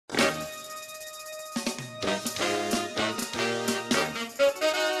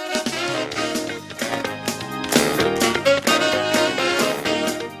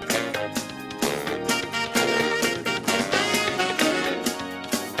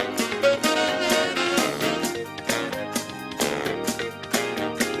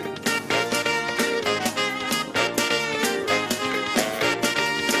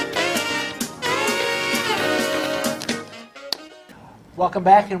Welcome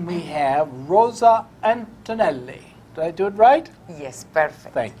back, and we have Rosa Antonelli. Did I do it right? Yes,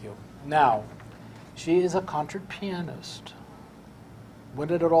 perfect. Thank you. Now, she is a concert pianist. When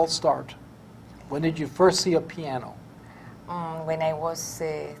did it all start? When did you first see a piano? When I was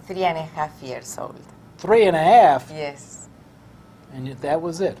 3.5 years old. 3.5? Yes, And that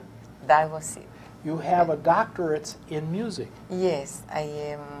was it. that was it. You have a doctorate in music. Yes,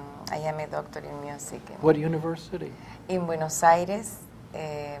 I am a doctor in music What university? in Buenos Aires,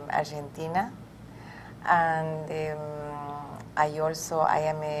 Argentina, and I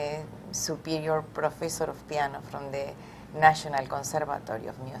am a superior professor of piano from the National Conservatory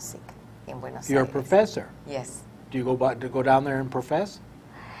of Music in Buenos You're a Aires. professor. Yes. Do you go down there and profess?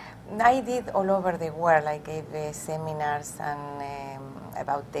 I did all over the world. I gave seminars and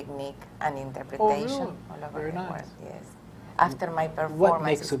about technique and interpretation all over Very the nice. world. Yes. After my performance, What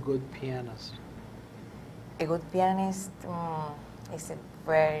makes a good pianist? a good pianist is a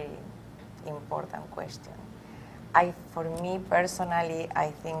very important question. For me personally,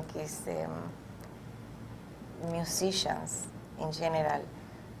 I think is musicians in general.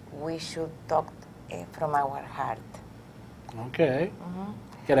 We should talk from our heart. Okay.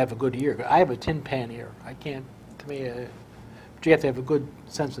 You gotta have a good ear. I have a tin pan ear. I can't. To me, but you have to have a good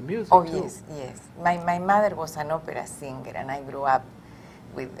sense of music. Oh, too. yes, yes. My mother was an opera singer, and I grew up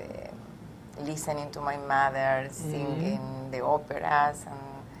with listening to my mother singing the operas,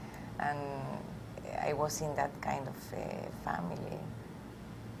 and I was in that kind of family.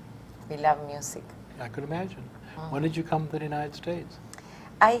 We love music. I could imagine. When did you come to the United States?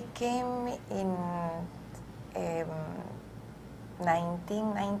 I came in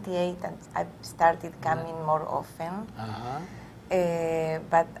 1998, and I started coming more often.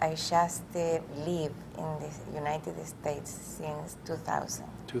 But I just live in the United States since 2000.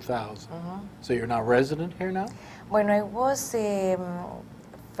 2000. So you're now resident here now? When I was,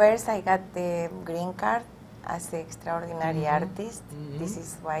 first I got the green card as an extraordinary artist. This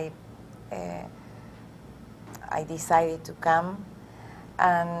is why I decided to come.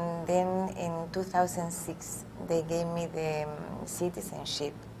 And then in 2006, they gave me the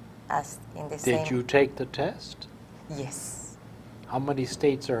citizenship as in the same. Did you take the test? Yes. How many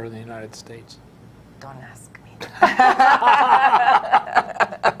states are in the United States? Don't ask me.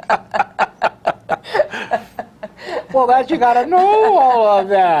 Well, that you got to know all of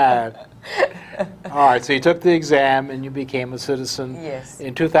that. All right, so you took the exam and you became a citizen. Yes.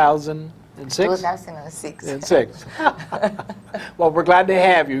 In 2006? 2006. In 6. Well, we're glad to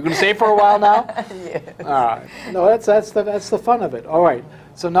have you. You going to stay for a while now? Yes. All right. No, that's the fun of it. All right.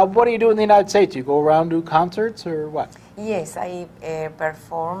 So now, what do you do in the United States? You go around do concerts or what? Yes, I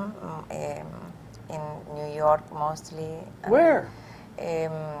perform in New York mostly. Where?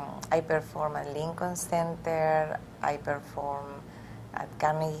 I perform at Lincoln Center. I perform at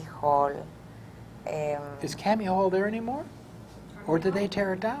Carnegie Hall. Is Carnegie Hall there anymore? Or did they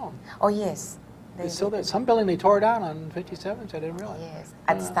tear it down? Oh, yes. It's still there. Some building they tore down on 57th, I didn't realize. Yes,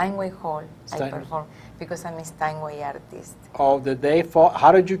 at Steinway Hall I Steinway. perform because I'm a Steinway artist. Oh, did they fall?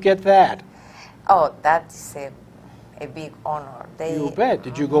 How did you get that? Oh, that's a big honor. You bet.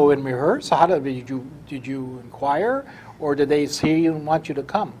 Did you go and rehearse? How did you inquire, or did they see you and want you to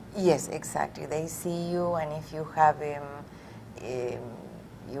come? Yes, exactly. They see you, and if you have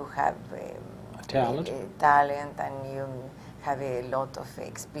Talent. Talent, and you have a lot of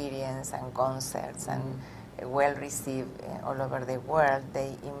experience and concerts and well received all over the world,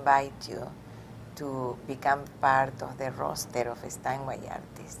 they invite you to become part of the roster of Steinway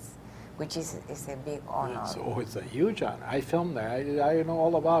artists, which is a big honor. It's a huge honor. I filmed there. I know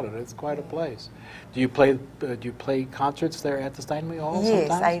all about it. It's quite a place. Do you play concerts there at the Steinway Hall? Yes,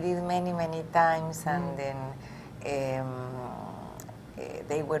 sometimes? I did many times, and then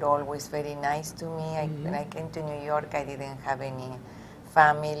they were always very nice to me. When I came to New York, I didn't have any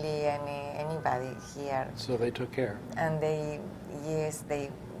family, anybody here. So they took care. And they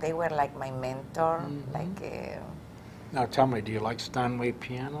were like my mentor. Now tell me, do you like Steinway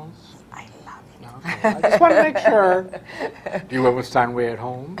pianos? I love it. Okay. I just want to make sure. Do you have a Steinway at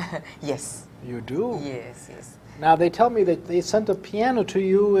home? Yes. You do? Yes, yes. Now they tell me that they sent a piano to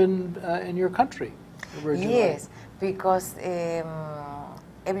you in your country originally. Yes, because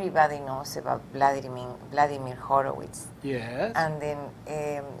everybody knows about Vladimir Horowitz. Yes. And then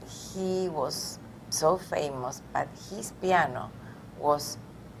he was so famous, but his piano was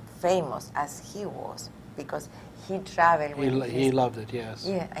famous as he was because he traveled with He loved it, yes.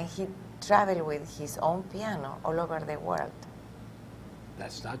 Yeah, and he traveled with his own piano all over the world.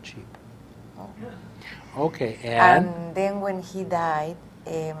 That's not cheap. Oh. Okay, And then when he died,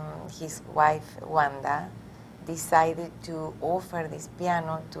 his wife Wanda decided to offer this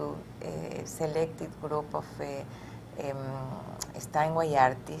piano to a selected group of Steinway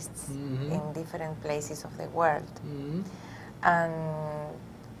artists in different places of the world. And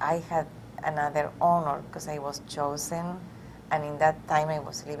I had another honor because I was chosen, and in that time I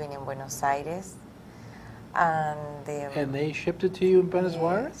was living in Buenos Aires. And they shipped it to you in Buenos yes.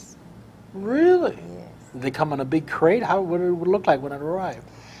 Aires? Really? Yes. Did they come in a big crate? How would it look like when it arrived?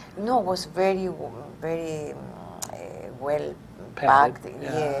 No, it was very well Packed, packed,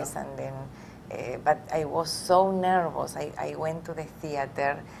 yeah. yes, and then, but I was so nervous. I went to the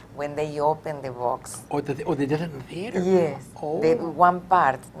theater when they opened the box. Or they did it in the theater? Yes, Oh. the one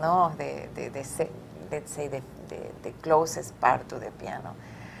part, no, let's say the closest part to the piano.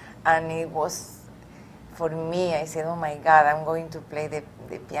 And it was, for me, I said, oh my God, I'm going to play the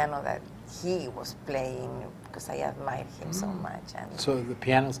piano that he was playing because I admired him so much. And so the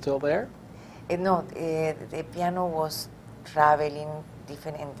piano's still there? no, the piano was traveling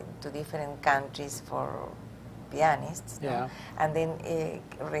to different countries for pianists, Yeah. no? And then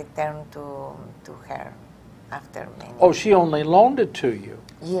returned to her after many. Oh, she only loaned it to you?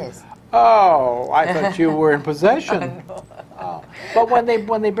 Yes. Oh, I thought you were in possession. No. Oh. But when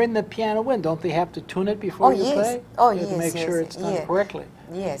they bring the piano in, don't they have to tune it before you yes. play? Oh, You have to yes, make sure yes, it's done yeah. correctly.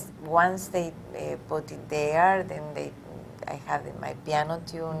 Yes. Once they put it there, then I had my piano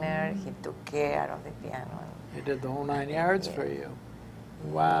tuner. He took care of the piano. He did the whole 9 yards for you.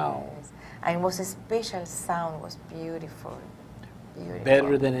 Wow. Yes. And it was a special sound. Was beautiful. Beautiful.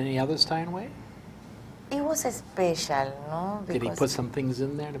 Better than any other Steinway? It was a special, no? Did he put some things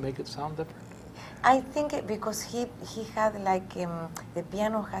in there to make it sound different? I think because he had like the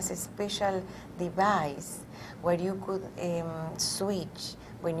piano has a special device where you could switch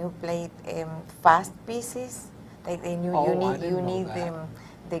when you played fast pieces. Like you need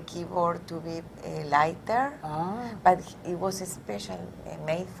the keyboard to be lighter, but it was special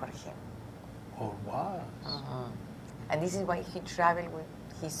made for him. Oh, it was. And this is why he traveled with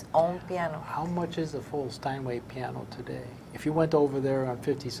his own piano. How much is a full Steinway piano today? If you went over there on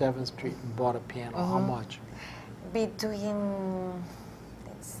 57th Street and bought a piano, how much? Between,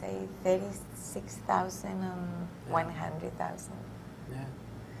 let's say, 36,000 and 100,000. Yeah.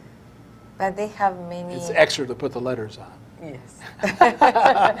 But they have many. It's extra to put the letters on. Yes.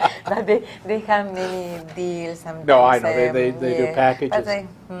 But they have many deals and No, I know. They do packages. But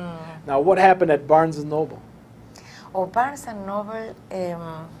Now, what happened at Barnes & Noble? Oh, Barnes & Noble,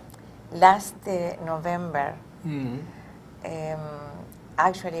 last November,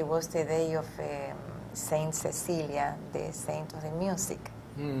 actually was the day of Saint Cecilia, the saint of the music,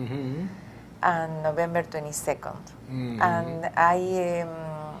 and November 22nd. And I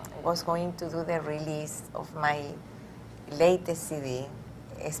was going to do the release of my latest CD,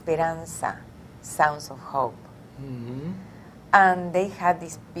 Esperanza, Sounds of Hope. And they had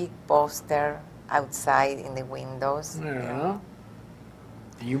this big poster outside in the windows. Yeah.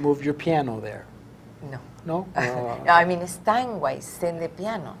 You moved your piano there? No. No? No, I mean, Steinway sent the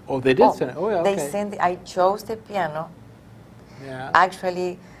piano. Oh, they did send it? Oh, yeah, okay. They sent I chose the piano. Yeah.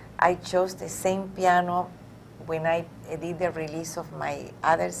 Actually, I chose the same piano when I did the release of my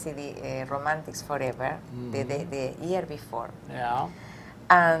other CD, Romantics Forever, the year before. Yeah.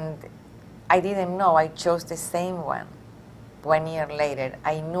 And I didn't know I chose the same one. 1 year later,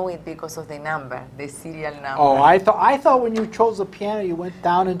 I knew it because of the number, the serial number. Oh, I thought when you chose the piano, you went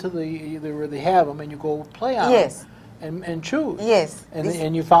down into where they have them, and you go play on Yes. them and choose. Yes.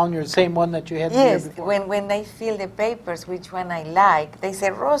 And you found your same one that you had the year Yes, before. when they fill the papers, which one I like, they say,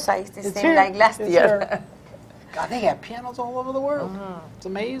 Rosa, it's the It's same here. like last It's year. here. God, they have pianos all over the world. It's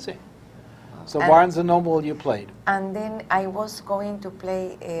amazing. So And- Barnes & Noble you played. And then I was going to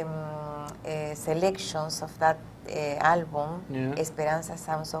play selections of that album, Yeah. Esperanza,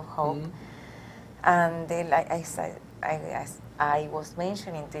 Sounds of Hope. And then, like I said, as I was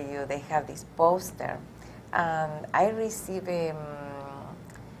mentioning to you, they have this poster. And I received a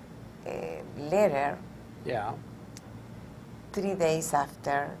letter Yeah. 3 days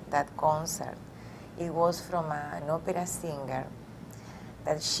after that concert. It was from an opera singer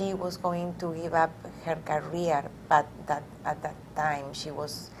that she was going to give up her career, but that at that time she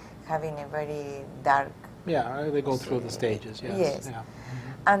was having a very dark. Yeah, they go through the stages, yes. Yes. Yeah.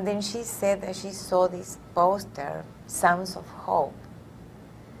 And then she said that she saw this poster, Sounds of Hope,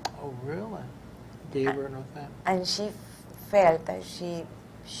 Oh, really? Gave her no thanks. and she felt that she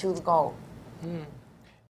should go. Mm.